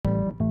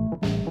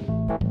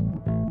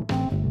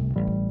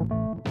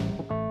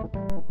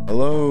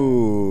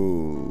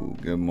Hello,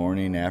 good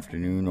morning,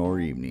 afternoon,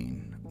 or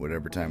evening,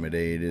 whatever time of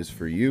day it is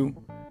for you.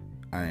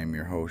 I am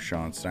your host,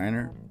 Sean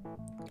Steiner,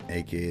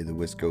 aka the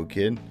Wisco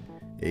Kid,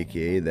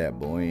 aka That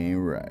Boy Ain't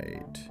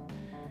Right.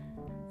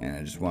 And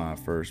I just want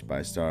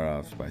to start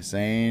off by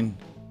saying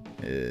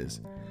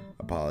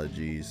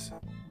apologies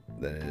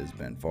that it has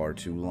been far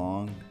too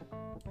long.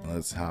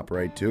 Let's hop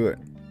right to it.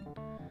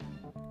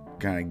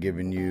 Kind of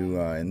giving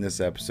you in this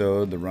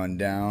episode the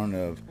rundown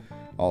of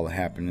all the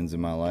happenings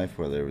in my life,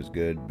 whether it was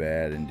good,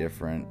 bad,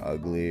 indifferent,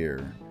 ugly,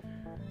 or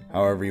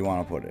however you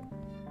want to put it.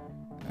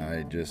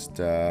 I just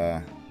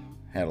had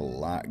a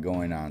lot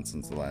going on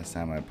since the last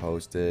time I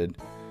posted,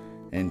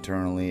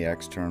 internally,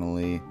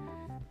 externally,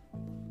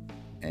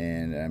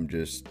 and I'm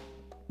just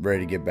ready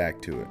to get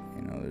back to it.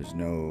 There's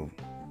no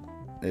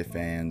ifs,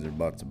 ands, or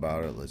buts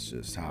about it. Let's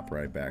just hop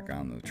right back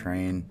on the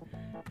train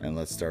and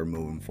let's start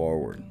moving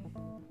forward.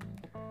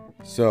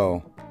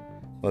 So,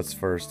 let's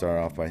first start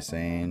off by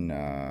saying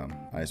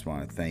I just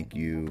want to thank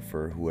you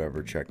for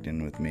whoever checked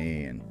in with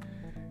me and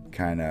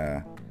kind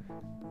of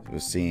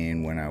was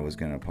seeing when I was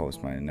going to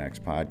post my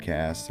next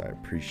podcast. I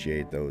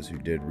appreciate those who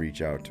did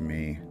reach out to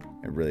me.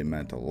 It really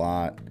meant a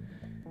lot.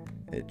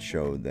 It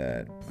showed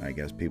that I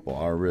guess people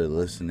are really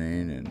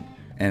listening,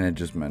 and it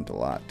just meant a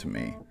lot to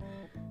me.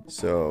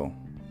 So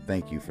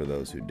thank you for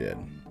those who did.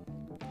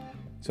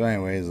 So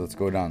anyways, let's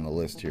go down the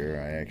list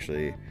here. I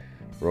actually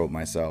wrote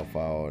myself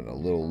out a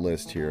little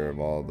list here of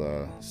all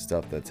the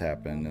stuff that's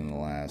happened in the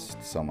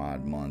last some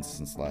odd months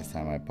since the last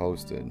time I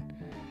posted.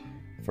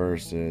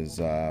 First is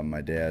my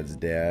dad's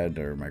dad,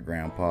 or my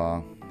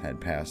grandpa, had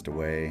passed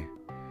away.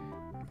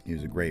 He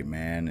was a great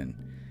man, and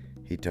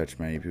he touched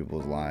many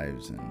people's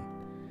lives, and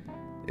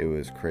it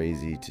was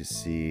crazy to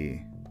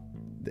see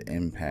the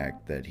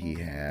impact that he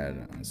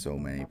had on so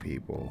many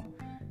people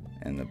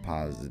and the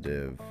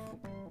positive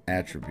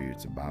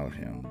attributes about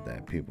him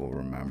that people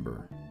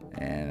remember.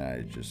 And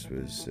I just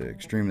was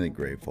extremely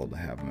grateful to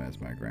have him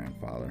as my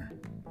grandfather.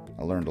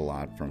 I learned a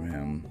lot from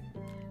him.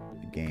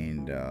 I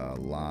gained a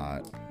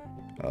lot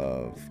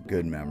of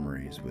good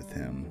memories with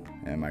him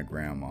and my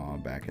grandma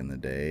back in the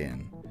day,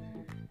 and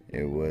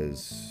it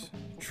was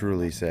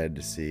truly sad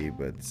to see,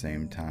 but at the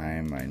same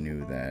time I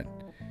knew that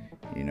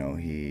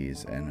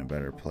he's in a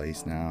better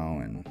place now,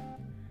 and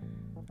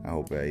I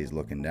hope that he's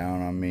looking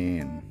down on me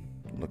and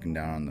looking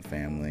down on the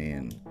family,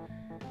 and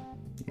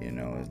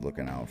is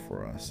looking out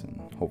for us. And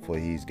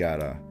hopefully he's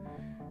got a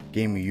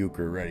game of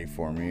euchre ready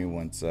for me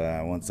once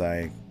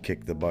I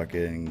kick the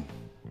bucket and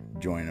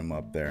join him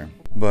up there.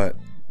 But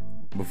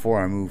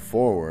before I move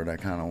forward, I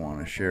kind of want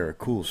to share a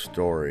cool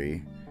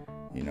story,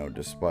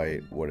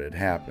 despite what had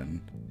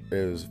happened.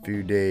 It was a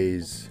few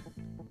days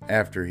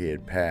after he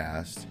had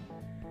passed,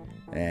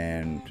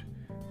 and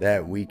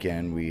that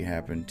weekend we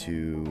happened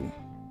to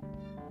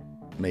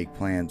make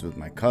plans with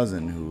my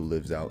cousin who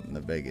lives out in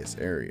the Vegas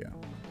area.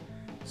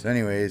 So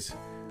anyways,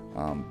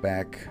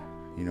 back,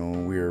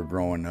 when we were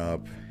growing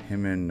up,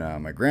 him and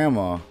my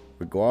grandma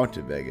would go out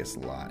to Vegas a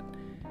lot.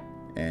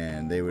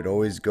 And they would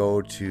always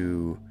go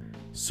to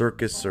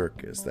Circus.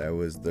 That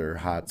was their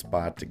hot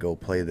spot to go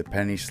play the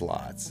penny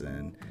slots.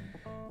 And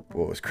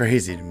what was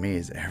crazy to me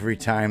is every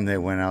time they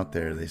went out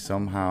there, they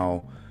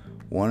somehow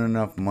won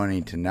enough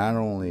money to not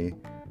only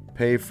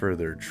pay for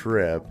their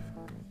trip,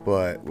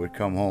 but would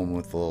come home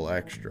with a little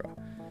extra.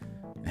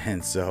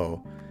 And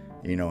so,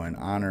 in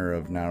honor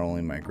of not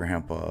only my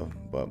grandpa,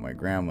 but my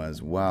grandma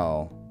as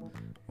well,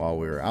 while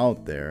we were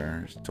out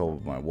there, I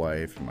told my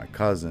wife and my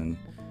cousin,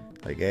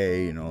 like,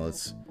 hey,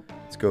 let's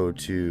go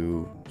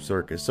to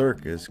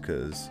Circus,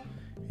 because,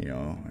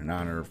 in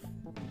honor of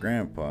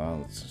grandpa,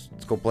 let's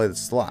go play the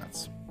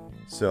slots.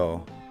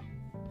 So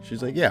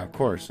she's like, yeah, of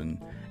course.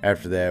 And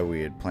after that,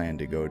 we had planned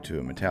to go to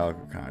a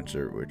Metallica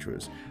concert, which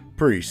was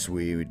pretty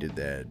sweet. We did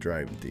that at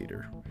drive-in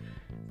theater.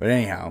 But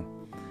anyhow,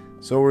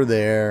 so we're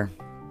there.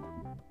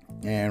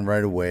 And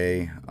right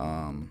away,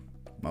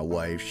 my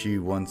wife, she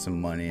won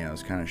some money. I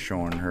was kind of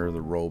showing her the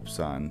ropes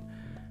on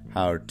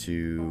how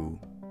to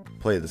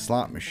play the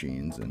slot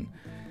machines. And,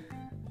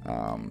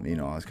 I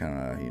was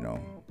kind of,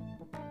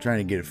 trying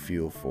to get a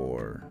feel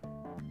for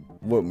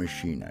what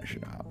machine I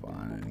should hop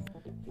on.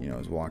 And, I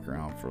was walking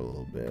around for a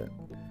little bit.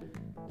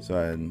 So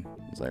I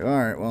was like, all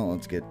right, well,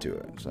 let's get to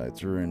it. So I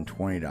threw in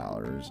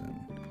 $20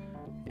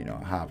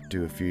 and, hopped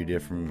to a few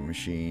different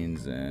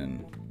machines,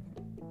 and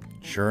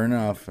sure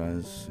enough, I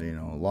was,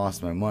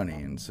 lost my money.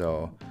 And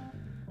so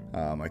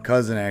my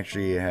cousin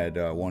actually had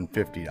won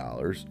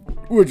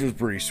 $50, which was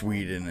pretty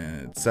sweet in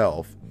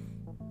itself.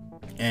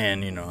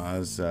 And, I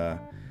was,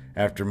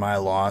 after my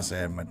loss, I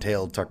had my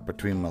tail tucked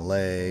between my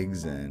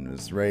legs and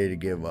was ready to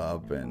give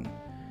up. And,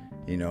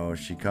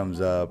 she comes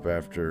up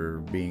after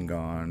being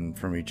gone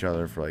from each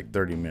other for like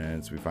 30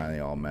 minutes. We finally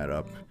all met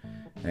up.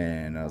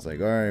 And I was like,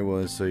 all right,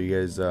 well, so you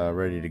guys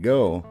ready to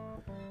go?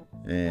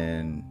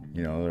 And,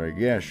 they're like,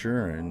 yeah,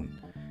 sure. And,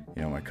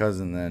 my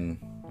cousin then,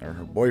 or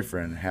her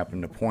boyfriend,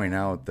 happened to point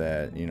out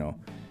that,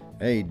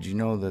 hey, did you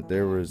know that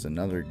there was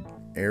another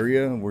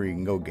area where you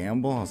can go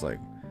gamble? I was like,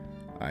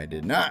 I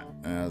did not.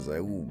 And I was like,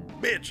 ooh,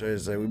 bitch. I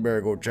said, we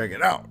better go check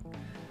it out.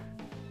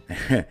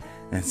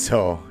 And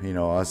so,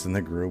 us in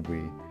the group,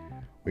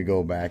 we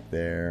go back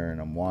there, and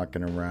I'm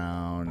walking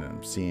around, and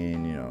I'm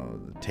seeing,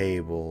 the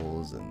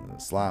tables and the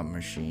slot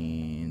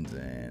machines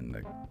and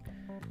the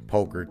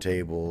poker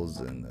tables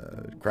and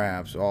the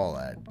craps, all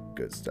that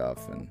good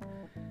stuff, and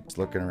just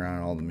looking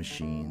around all the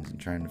machines and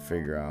trying to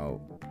figure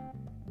out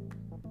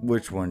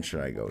which one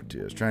should I go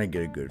to. I was trying to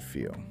get a good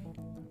feel.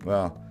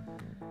 Well,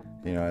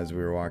 as we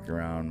were walking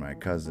around, my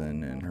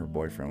cousin and her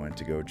boyfriend went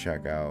to go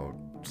check out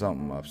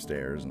something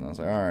upstairs, and I was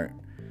like, all right.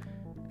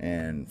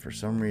 And for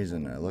some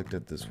reason, I looked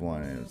at this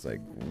one, and it was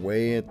like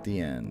way at the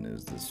end.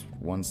 There's this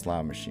one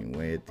slot machine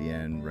way at the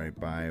end, right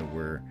by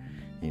where,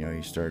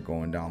 you start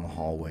going down the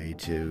hallway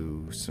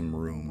to some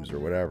rooms or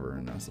whatever.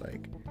 And I was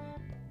like,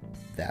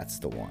 that's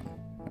the one.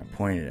 I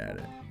pointed at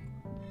it.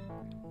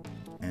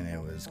 And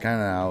it was kind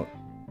of out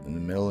in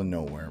the middle of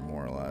nowhere,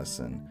 more or less,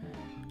 and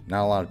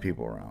not a lot of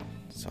people around.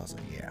 So I was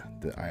like, yeah,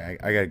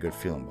 I got a good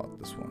feeling about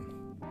this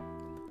one.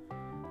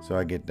 So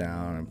I get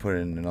down and put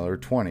in another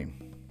 20.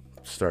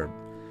 Start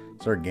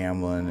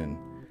gambling, and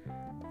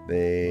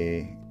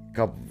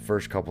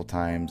first couple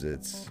times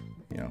it's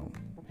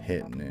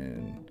hitting,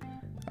 and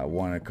I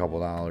won a couple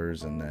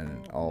dollars, and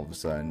then all of a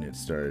sudden it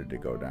started to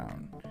go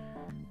down,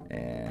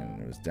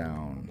 and it was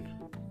down.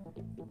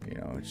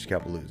 It just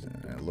kept losing.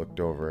 And I looked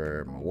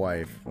over at my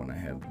wife when I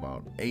had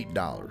about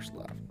 $8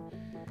 left.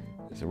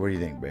 I said, what do you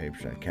think, babe?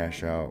 Should I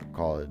cash out,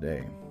 call it a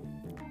day?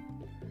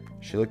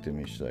 She looked at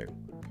me, she's like,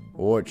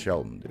 well, what'd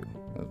Sheldon do?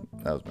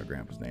 That was my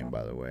grandpa's name,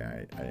 by the way.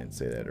 I didn't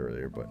say that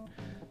earlier, but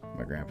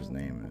my grandpa's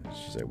name. And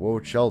she said, what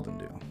would Sheldon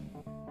do?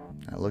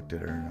 I looked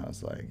at her, and I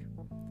was like,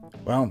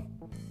 well,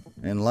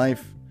 in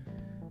life,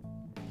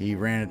 he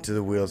ran it to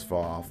the wheels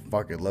fall off.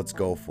 Fuck it, let's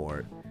go for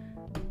it.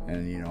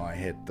 And, I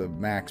hit the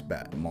max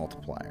bet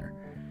multiplier.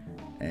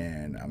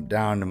 And I'm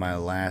down to my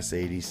last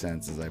 80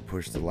 cents as I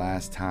pushed the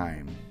last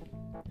time.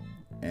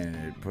 And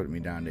it put me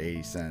down to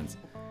 80 cents.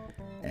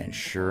 And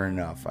sure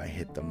enough, I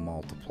hit the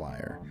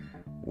multiplier,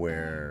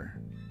 where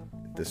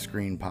the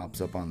screen pops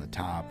up on the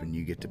top and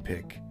you get to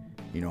pick,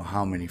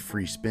 how many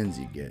free spins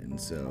you get. And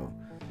so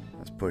I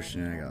was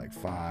pushing it. I got like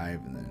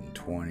 5 and then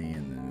 20,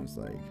 and then it was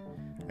like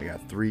I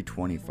got 3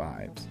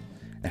 25s.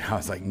 And I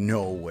was like,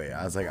 no way.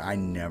 I was like, I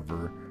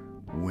never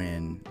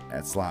win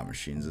at slot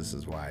machines. This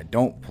is why I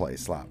don't play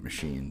slot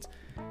machines.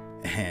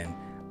 And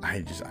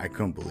I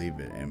couldn't believe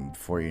it. And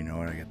before you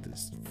know it, I got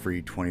this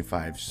free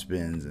 25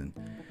 spins, and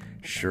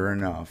sure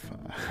enough,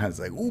 I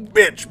was like, ooh,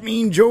 bitch,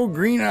 Mean Joe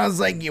Green. I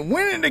was like, you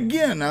win it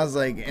again. I was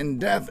like, in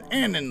death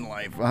and in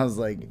life. I was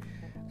like,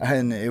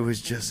 and it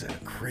was just a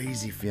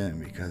crazy feeling,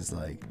 because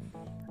like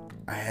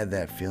I had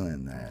that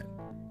feeling that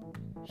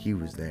he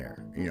was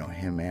there.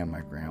 Him and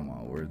my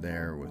grandma were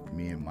there with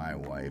me and my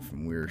wife,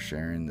 and we were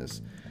sharing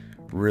this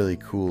really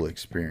cool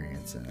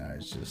experience. And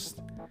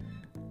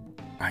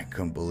I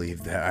couldn't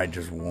believe that I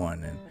just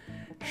won. And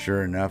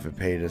sure enough, it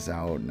paid us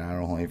out, not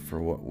only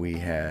for what we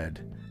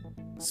had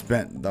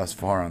spent thus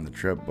far on the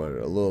trip, but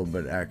a little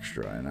bit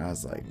extra. And I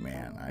was like,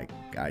 man,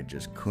 I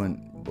just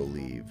couldn't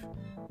believe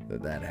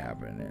that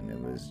happened. And it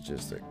was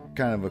just a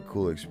kind of a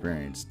cool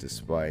experience,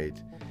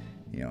 despite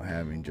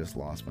having just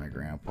lost my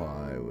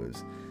grandpa. It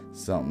was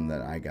something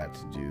that I got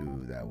to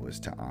do that was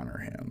to honor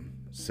him.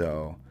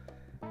 So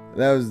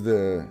that was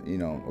a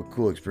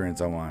cool experience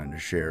I wanted to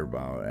share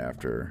about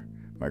after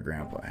my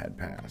grandpa had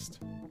passed.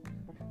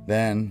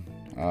 Then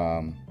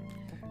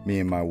me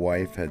and my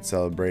wife had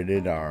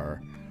celebrated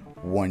our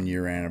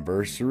 1-year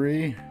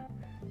anniversary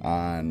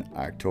on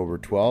October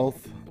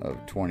 12th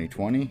of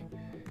 2020,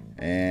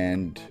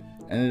 and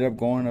ended up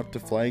going up to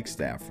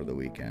Flagstaff for the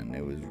weekend.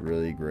 It was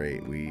really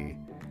great. We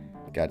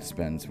got to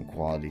spend some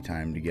quality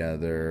time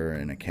together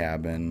in a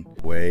cabin.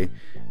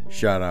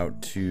 Shout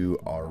out to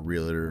our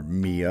realtor,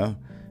 Mia.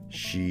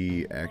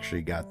 She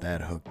actually got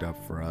that hooked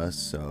up for us,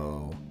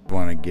 so I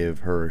want to give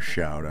her a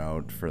shout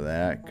out for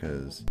that,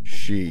 because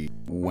she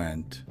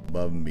went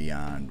above and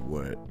beyond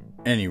what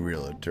any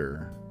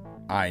realtor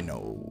I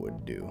know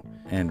would do,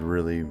 and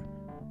really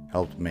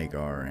helped make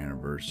our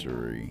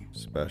anniversary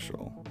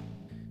special.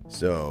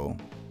 So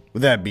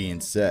with that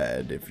being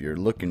said, if you're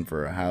looking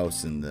for a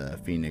house in the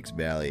Phoenix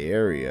Valley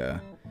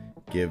area,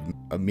 give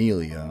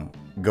Amelia,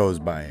 goes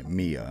by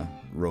Mia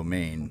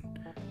Romaine,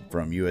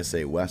 from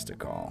USA West a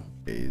call.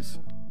 It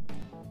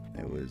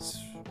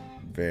was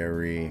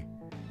very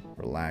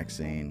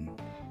relaxing,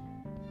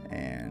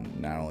 and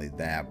not only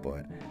that,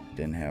 but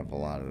didn't have a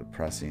lot of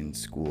pressing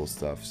school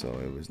stuff, so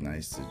it was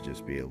nice to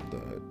just be able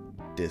to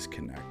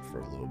disconnect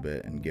for a little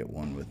bit and get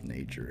one with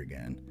nature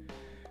again.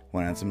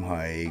 Went on some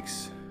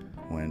hikes,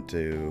 went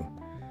to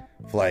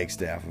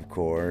Flagstaff, of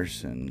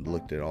course, and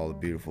looked at all the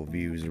beautiful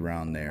views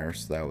around there,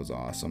 so that was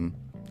awesome.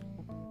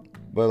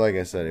 But like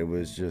I said, it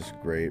was just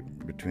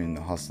great between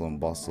the hustle and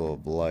bustle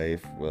of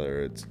life,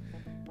 whether it's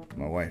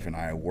my wife and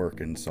I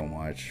working so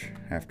much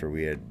after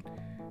we had,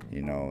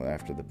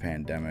 after the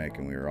pandemic,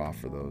 and we were off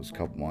for those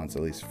couple months.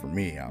 At least for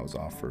me, I was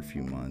off for a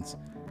few months,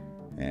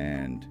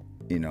 and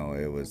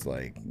it was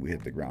like we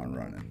hit the ground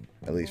running,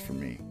 at least for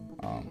me.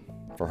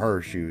 For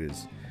her, she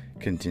was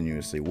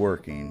continuously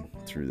working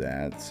through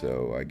that,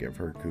 so I give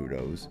her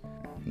kudos.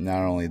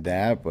 Not only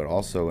that, but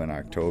also in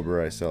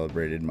October I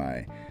celebrated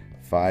my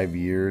 5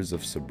 years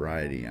of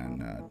sobriety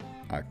on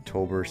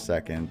October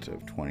 2nd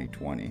of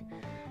 2020,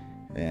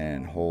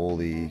 and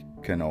holy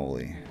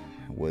cannoli,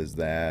 was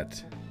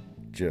that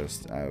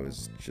I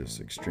was just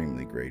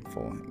extremely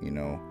grateful.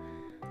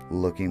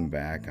 Looking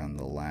back on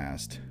the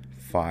last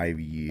 5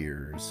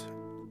 years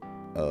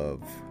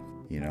of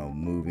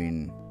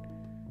moving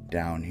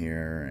down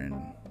here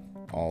and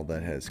all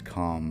that has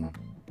come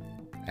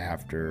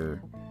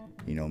after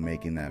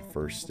making that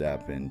first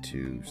step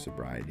into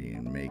sobriety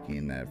and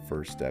making that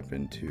first step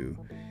into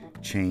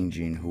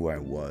changing who I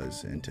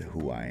was into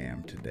who I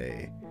am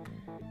today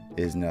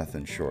is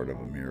nothing short of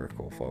a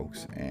miracle,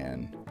 folks.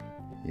 And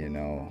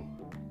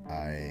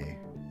I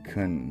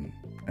couldn't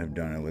have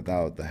done it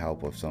without the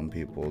help of some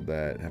people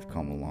that have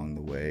come along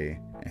the way,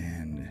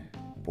 and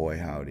boy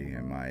howdy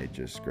am I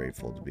just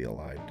grateful to be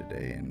alive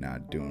today and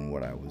not doing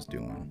what I was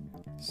doing.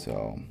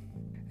 So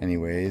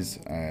anyways,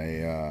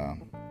 I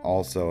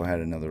also had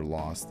another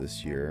loss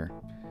this year.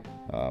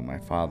 My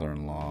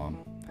father-in-law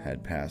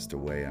had passed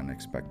away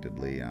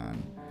unexpectedly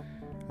on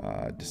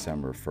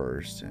December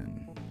 1st,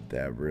 and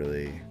that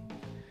really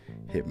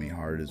hit me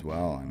hard as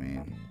well. I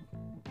mean,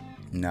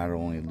 not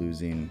only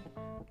losing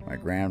my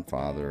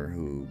grandfather,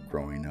 who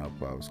growing up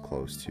I was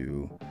close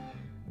to,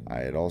 I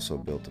had also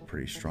built a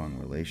pretty strong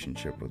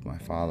relationship with my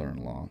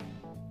father-in-law.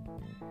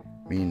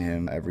 Me and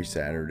him every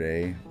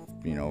Saturday,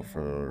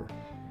 for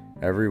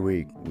every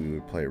week, we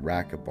would play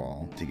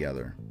racquetball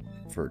together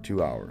for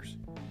 2 hours.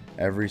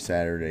 Every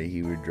Saturday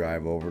he would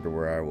drive over to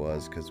where I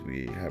was, because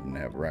we happen to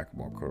have a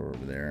racquetball court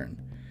over there,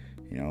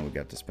 and we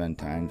got to spend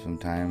time.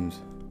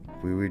 Sometimes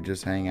we would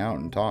just hang out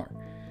and talk,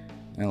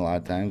 and a lot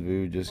of times we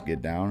would just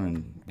get down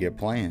and get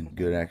playing.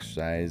 Good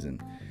exercise,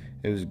 and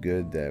it was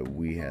good that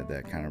we had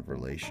that kind of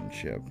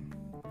relationship.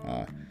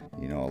 A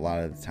lot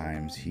of the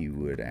times he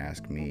would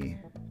ask me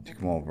to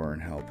come over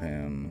and help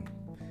him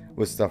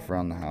with stuff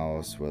around the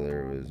house,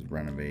 whether it was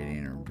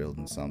renovating or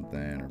building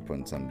something or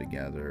putting something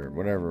together,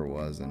 whatever it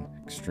was. And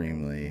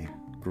extremely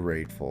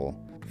grateful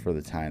for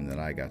the time that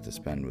I got to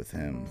spend with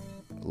him.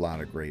 A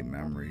lot of great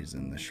memories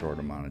in the short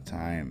amount of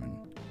time.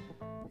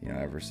 And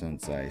ever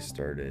since I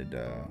started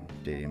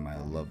dating my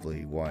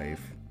lovely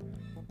wife,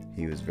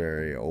 he was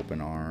very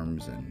open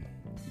arms and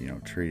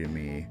treated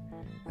me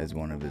as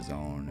one of his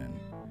own, and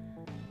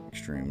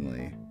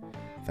extremely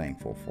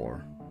thankful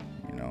for.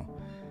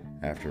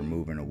 After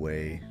moving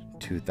away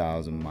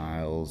 2,000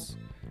 miles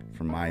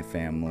from my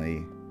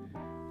family,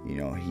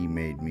 he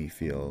made me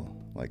feel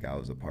like I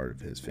was a part of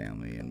his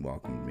family and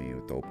welcomed me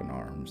with open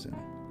arms. And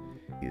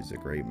he's a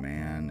great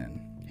man,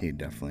 and he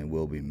definitely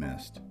will be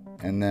missed.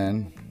 And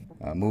then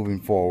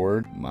moving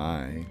forward,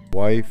 my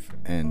wife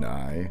and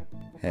I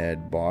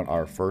had bought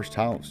our first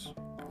house,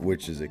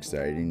 which is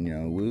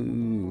exciting.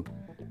 Woo!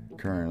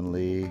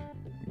 Currently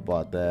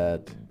bought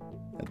that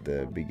at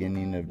the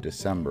beginning of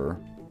December.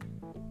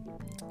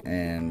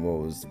 And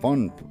what was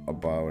fun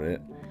about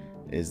it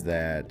is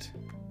that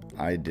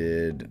I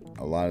did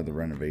a lot of the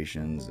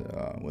renovations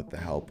with the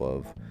help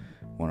of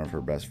one of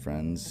her best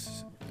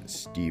friends,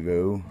 Steve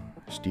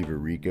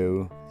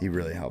Rico. He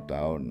really helped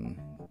out, and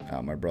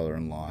my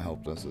brother-in-law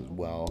helped us as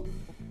well.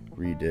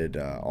 Redid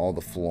all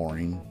the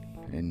flooring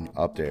in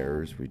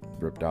upstairs. We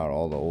ripped out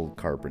all the old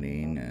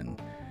carpeting, and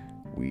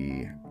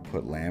we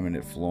put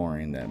laminate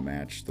flooring that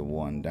matched the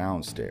one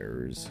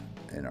downstairs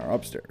in our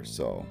upstairs.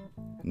 So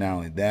not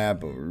only that,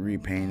 but we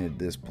repainted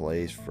this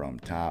place from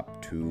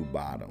top to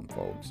bottom,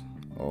 folks.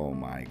 Oh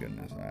my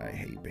goodness, I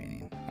hate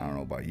painting. I don't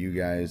know about you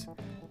guys,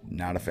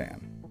 not a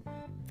fan.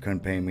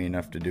 Couldn't pay me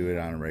enough to do it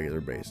on a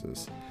regular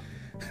basis.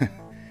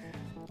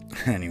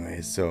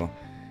 Anyways, so,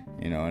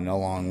 and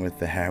along with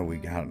that, we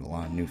got a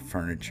lot of new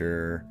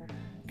furniture,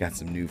 got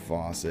some new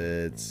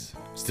faucets,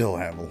 still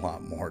have a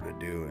lot more to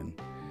do. And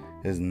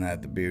isn't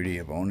that the beauty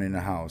of owning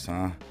a house,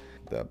 huh?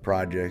 The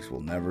projects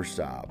will never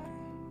stop.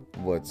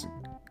 What's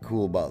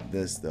cool about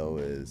this, though,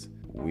 is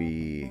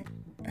we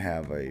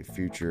have a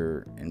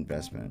future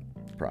investment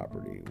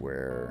property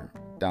where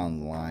down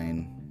the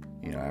line,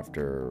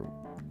 after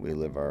we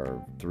live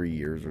our 3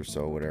 years or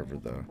so, whatever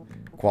the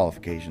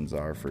qualifications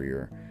are for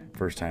your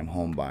first time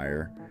home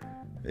buyer,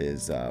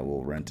 is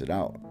we'll rent it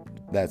out.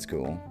 That's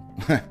cool.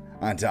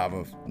 On top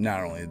of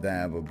not only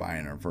that, but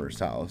buying our first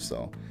house.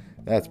 So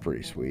that's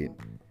pretty sweet.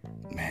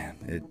 Man,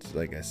 it's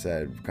like I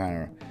said,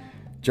 kind of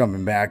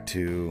jumping back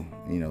to,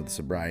 the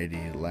sobriety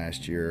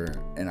last year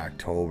in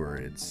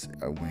October.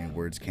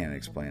 Words can't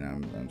explain.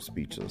 I'm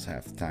speechless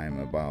half the time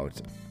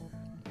about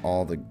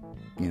all the,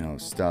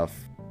 stuff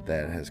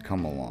that has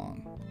come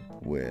along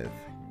with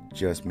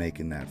just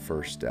making that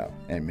first step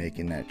and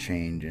making that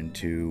change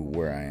into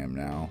where I am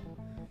now.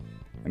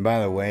 And by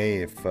the way,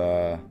 if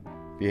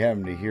you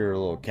happen to hear a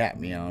little cat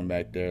meowing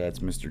back there, that's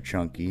Mr.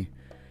 Chunky.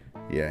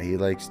 Yeah, he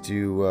likes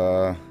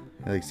to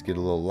get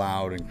a little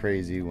loud and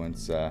crazy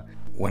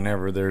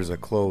whenever there's a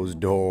closed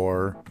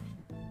door,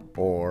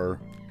 or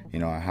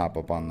I hop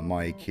up on the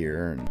mic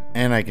here,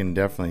 and I can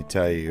definitely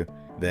tell you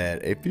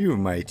that a few of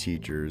my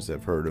teachers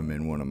have heard him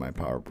in one of my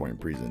PowerPoint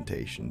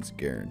presentations,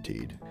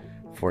 guaranteed.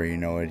 Before you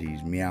know it,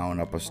 he's meowing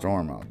up a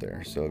storm out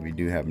there. So if you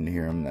do happen to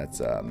hear him, that's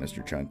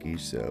Mr. Chunky,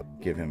 so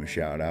give him a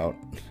shout out.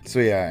 So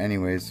yeah,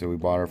 anyways, so we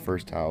bought our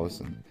first house,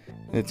 and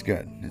it's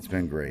good. It's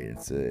been great.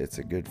 It's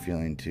a good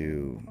feeling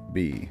to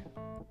be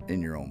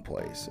in your own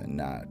place and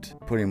not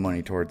putting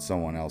money towards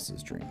someone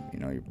else's dream. You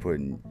know, you're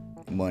putting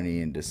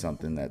money into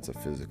something that's a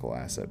physical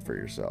asset for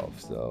yourself.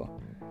 So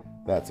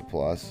that's a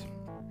plus.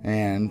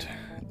 And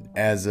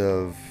as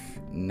of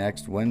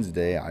next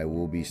Wednesday, I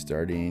will be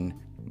starting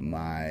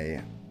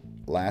my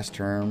last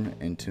term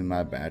into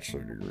my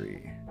bachelor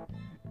degree.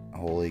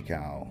 Holy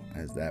cow,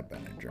 has that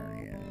been a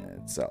journey in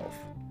itself.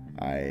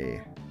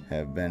 I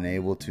have been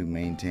able to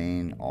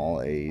maintain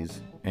all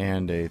A's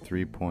and a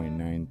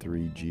 3.93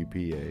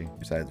 GPA,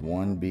 besides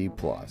one B+,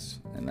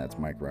 and that's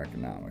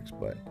microeconomics.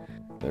 But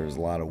there's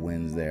a lot of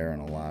wins there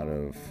and a lot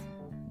of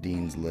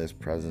dean's list,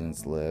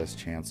 president's list,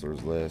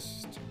 chancellor's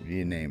list,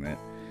 you name it.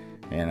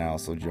 And I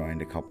also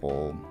joined a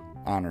couple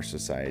honor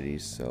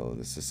societies, so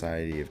the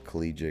Society of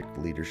Collegiate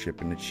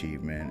Leadership and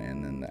Achievement,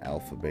 and then the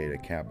Alpha Beta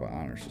Kappa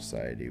Honor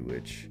Society,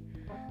 which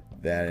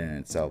that in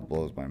itself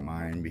blows my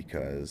mind,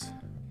 because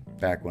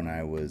back when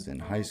I was in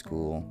high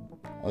school,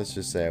 let's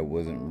just say I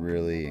wasn't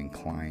really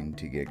inclined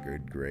to get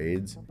good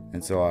grades,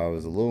 and so I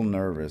was a little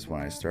nervous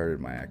when I started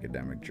my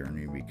academic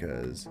journey,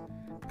 because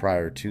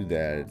prior to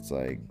that, it's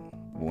like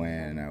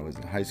when I was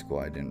in high school,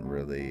 I didn't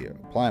really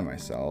apply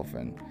myself,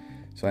 and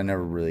so I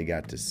never really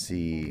got to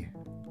see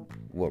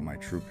what my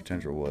true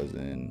potential was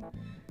in,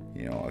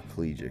 you know, a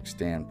collegiate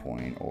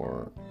standpoint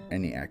or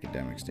any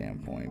academic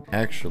standpoint.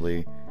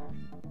 Actually,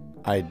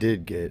 I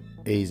did get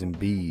A's and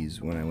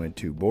B's when I went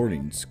to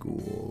boarding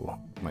school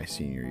my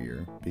senior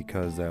year,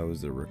 because that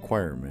was the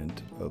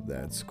requirement of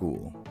that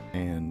school.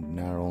 And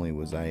not only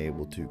was I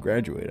able to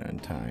graduate on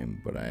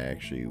time, but I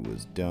actually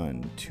was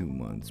done 2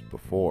 months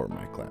before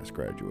my class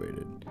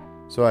graduated.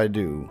 So I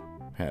do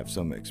have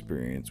some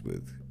experience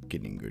with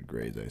getting good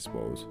grades, I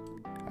suppose.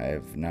 I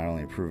have not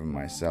only proven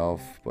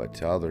myself, but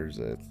to others,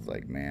 it's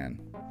like, man,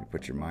 you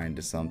put your mind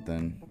to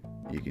something,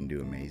 you can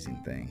do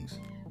amazing things.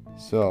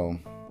 So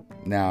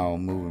now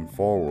moving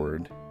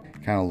forward,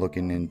 kind of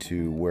looking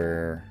into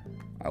where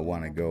I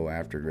want to go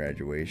after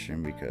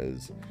graduation,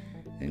 because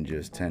in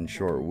just 10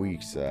 short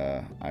weeks,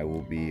 I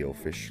will be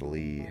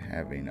officially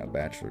having a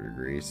bachelor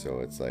degree. So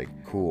it's like,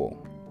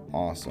 cool,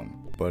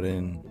 awesome. But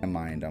in my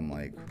mind, I'm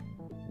like,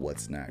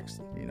 what's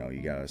next? You know,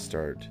 you gotta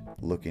start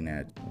looking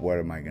at, what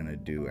am I gonna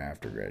do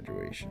after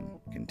graduation?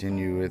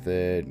 Continue with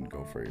it and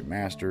go for your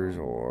master's,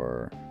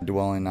 or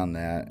dwelling on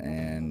that.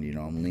 And, you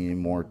know, I'm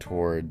leaning more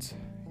towards,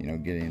 you know,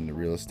 getting the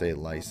real estate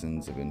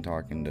license. I've been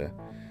talking to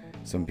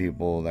some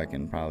people that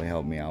can probably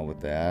help me out with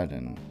that,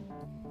 and,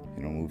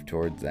 you know, move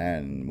towards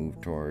that and move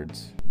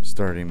towards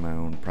starting my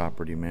own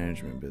property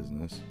management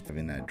business,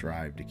 having that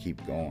drive to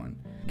keep going,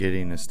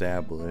 getting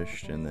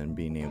established, and then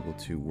being able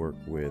to work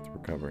with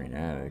recovering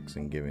addicts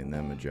and giving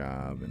them a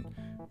job and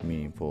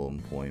meaningful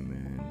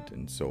employment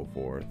and so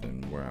forth,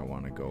 and where I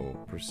want to go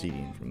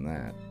proceeding from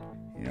that.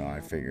 You know, I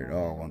figured,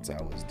 once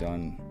I was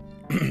done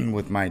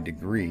with my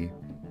degree,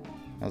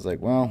 I was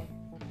like, well,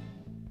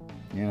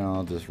 you know,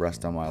 I'll just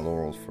rest on my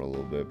laurels for a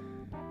little bit.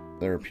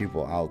 There are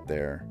people out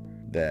there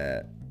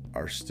that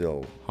are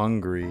still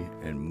hungry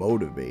and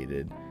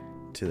motivated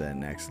to that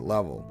next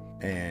level,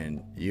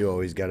 and you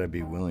always got to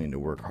be willing to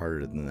work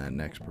harder than that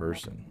next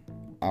person.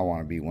 I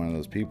want to be one of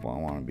those people. I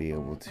want to be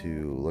able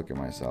to look at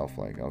myself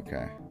like,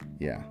 okay,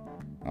 yeah,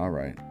 all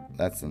right,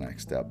 that's the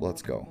next step.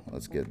 Let's go.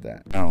 Let's get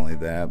that. Not only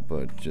that,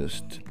 but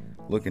just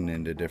looking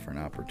into different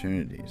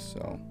opportunities.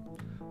 So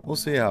we'll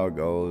see how it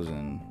goes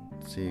and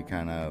see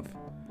kind of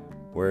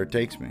where it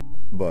takes me.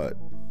 But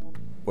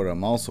what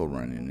I'm also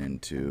running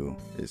into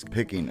is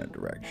picking a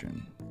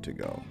direction to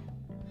go.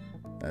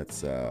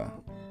 That's a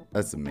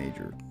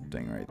major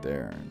thing right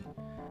there. And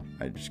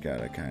I just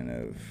gotta kind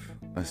of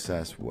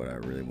assess what I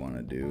really want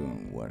to do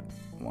and what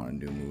I want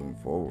to do moving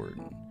forward.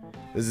 And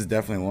this is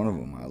definitely one of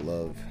them. I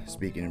love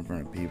speaking in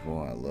front of people.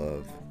 I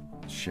love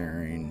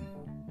sharing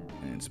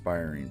and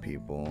inspiring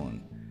people,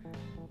 and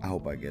I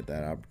hope I get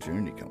that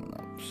opportunity coming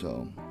up.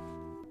 So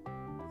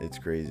it's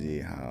crazy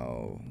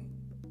how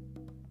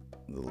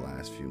the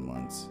last few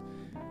months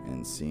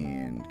and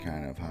seeing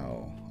kind of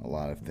how a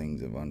lot of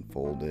things have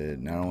unfolded,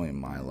 not only in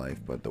my life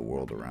but the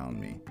world around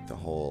me. The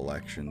whole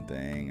election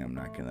thing, I'm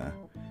not gonna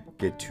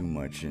get too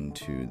much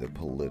into the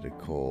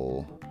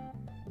political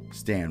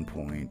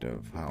standpoint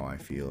of how I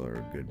feel,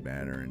 or good,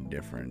 bad, or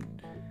indifferent,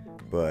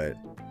 but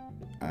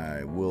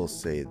I will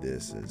say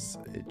this, is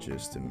it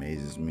just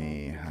amazes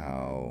me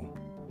how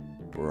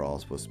we're all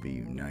supposed to be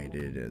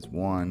united as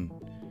one,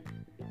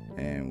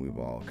 and we've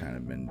all kind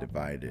of been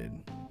divided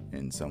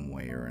in some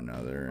way or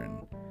another,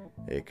 and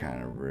it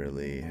kind of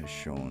really has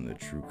shown the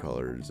true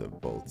colors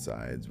of both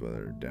sides,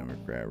 whether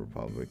Democrat,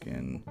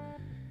 Republican,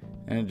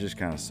 and it just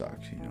kind of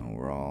sucks. You know,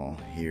 we're all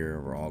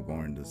here, we're all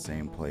going to the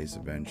same place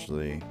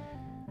eventually.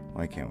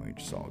 Why can't we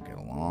just all get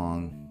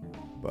along?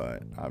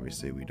 But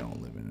obviously we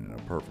don't live in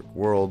a perfect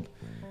world.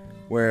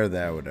 where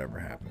that would ever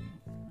happen.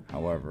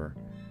 However,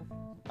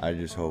 I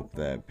just hope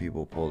that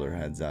people pull their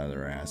heads out of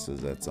their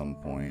asses at some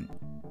point.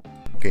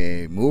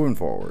 Okay, moving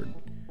forward.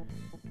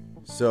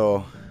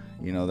 So,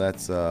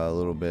 that's a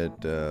little bit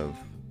of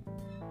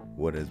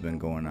what has been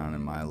going on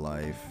in my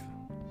life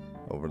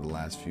over the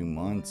last few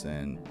months,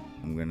 and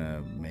I'm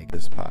gonna make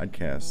this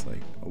podcast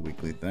like a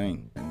weekly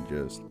thing and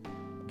just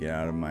get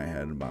out of my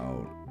head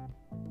about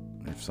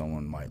if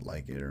someone might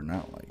like it or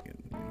not like it,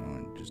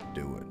 and just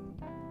do it,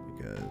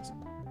 because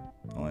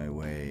the only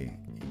way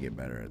you get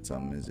better at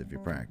something is if you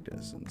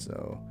practice. And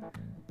so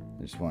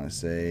I just want to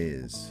say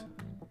is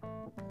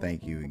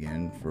thank you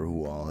again for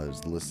who all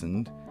has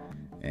listened,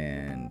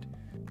 and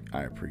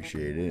I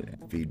appreciate it.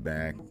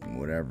 Feedback and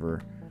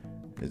whatever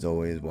is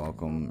always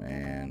welcome,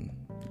 and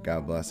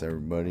God bless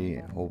everybody.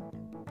 I hope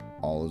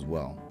all is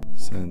well.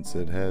 Since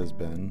it has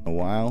been a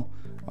while,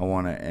 I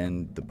want to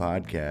end the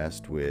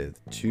podcast with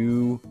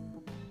 2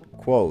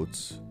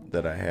 quotes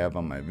that I have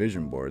on my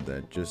vision board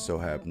that just so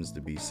happens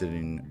to be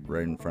sitting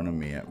right in front of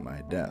me at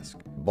my desk.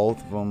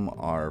 Both of them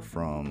are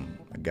from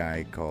a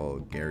guy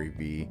called Gary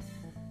Vee.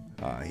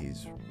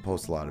 He's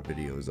posted a lot of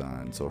videos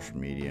on social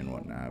media and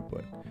whatnot,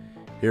 but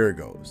here it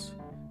goes.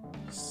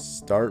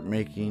 Start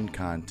making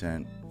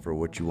content for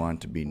what you want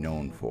to be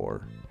known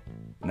for,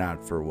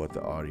 not for what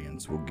the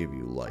audience will give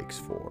you likes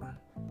for.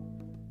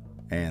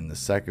 And the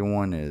second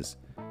one is,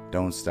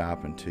 don't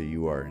stop until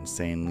you are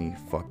insanely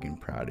fucking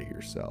proud of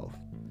yourself.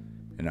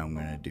 And I'm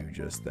going to do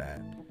just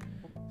that.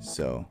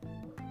 So,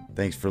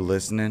 thanks for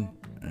listening.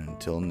 And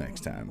until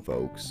next time,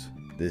 folks,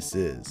 this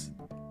is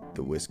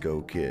the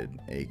Wisco Kid,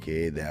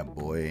 aka That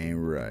Boy Ain't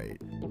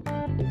Right.